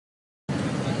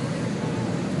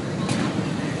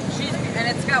and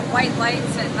it's got white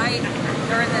lights at night.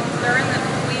 They're in the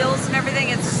wheels and everything.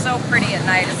 It's so pretty at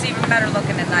night. It's even better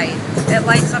looking at night. It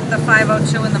lights up the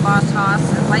 502 in the Boss Hoss.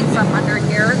 It lights up under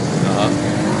here.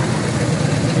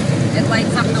 It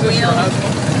lights up the wheels.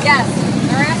 Yes.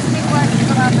 They're asking me questions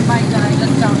about the bike that I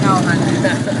just don't know,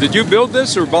 honey. Did you build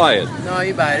this or buy it? No,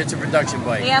 you buy it. It's a production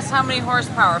bike. He asked how many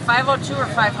horsepower, 502 or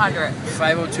 500?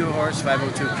 502 horse,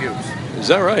 502 cubes. Is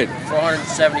that right?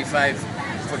 475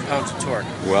 foot-pounds of torque.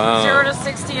 Wow. 0 to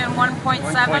 60 in 1.7,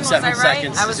 was I right?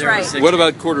 seconds. I was 0 to right. 60. What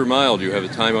about quarter mile? Do you have a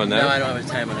time on that? No, I don't have a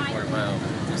time on the quarter mile.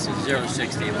 This is 0 to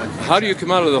 60 in 1.7. How do you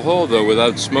come out of the hole, though,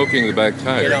 without smoking the back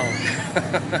tire? You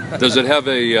don't. Does it have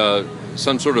a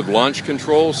some sort of launch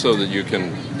control so that you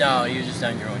can... No, you just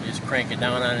on your own. You just crank it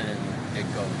down on it and it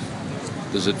goes.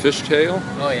 Does it fishtail?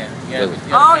 Oh, yeah.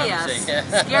 Oh, yes.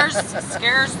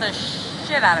 Scares the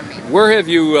shit out of me. Where have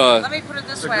you... Let me put it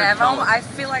this way. I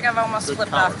feel like I've almost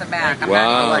slipped off the back. I'm Wow. not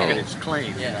I gonna like lie. it. It's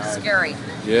clean. Yeah. It's scary.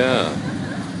 Yeah.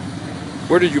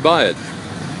 Where did you buy it?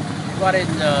 Bought it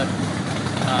in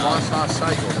Boss Hoss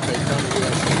Cycle, Daytona,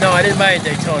 USA. no, I didn't buy it in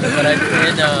Daytona, but I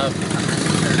in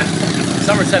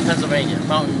Somerset, Pennsylvania.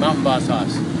 Mountain Boss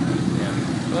Hoss. Yeah.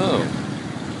 Oh.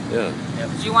 Yeah.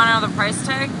 Do you want to know the price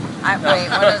tag? Wait,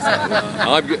 what is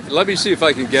it? Let me see if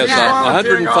I can guess. Yeah.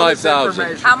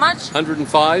 105,000. How much?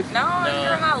 105? No,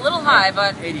 you're not a little high,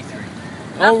 but 83. enough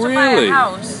Oh, to buy really? a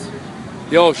house.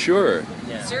 Oh, sure.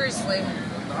 Yeah. Seriously.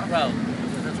 Well,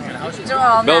 that's what kind of house you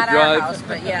Well, Belt not our drive? house,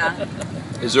 but yeah.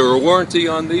 Is there a warranty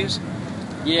on these?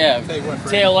 Yeah,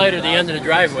 tail light or the end of the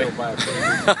driveway. I was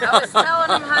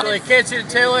telling him, So hon, you can't see the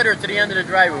tail light or to the end of the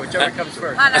driveway, whichever comes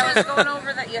first. hon, I was going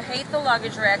over that you hate the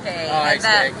luggage rack, A, I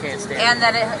can't stand and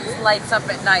that it lights up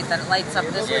at night, that it lights up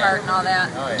this part and all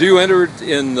that. Oh, yeah. Do you enter it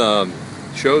in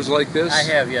shows like this? I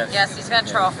have, yes. Yes, he's got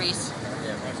trophies.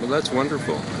 Yeah. Well, that's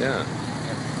wonderful. Yeah.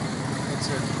 It's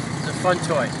a fun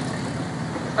toy.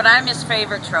 But I'm his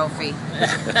favorite trophy.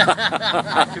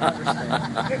 I can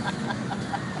understand.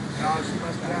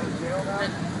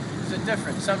 It's a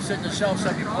difference. Some sit in the shelf,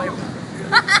 some you play with.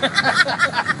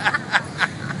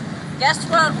 Guess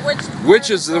what? Which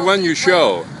is the one you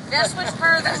show? Guess which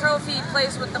part of the trophy he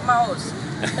plays with the most?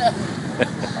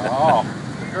 Oh,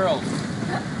 the girls.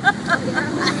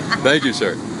 Thank you,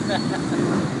 sir.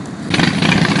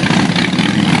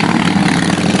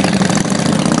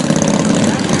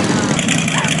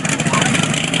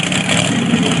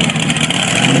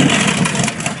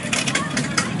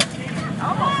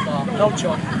 Don't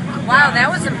choke. Wow, that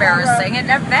was embarrassing.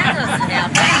 That doesn't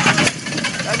happen.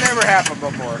 That never happened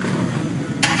before.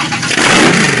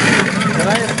 Did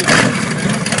I have to...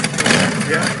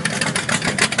 Yeah.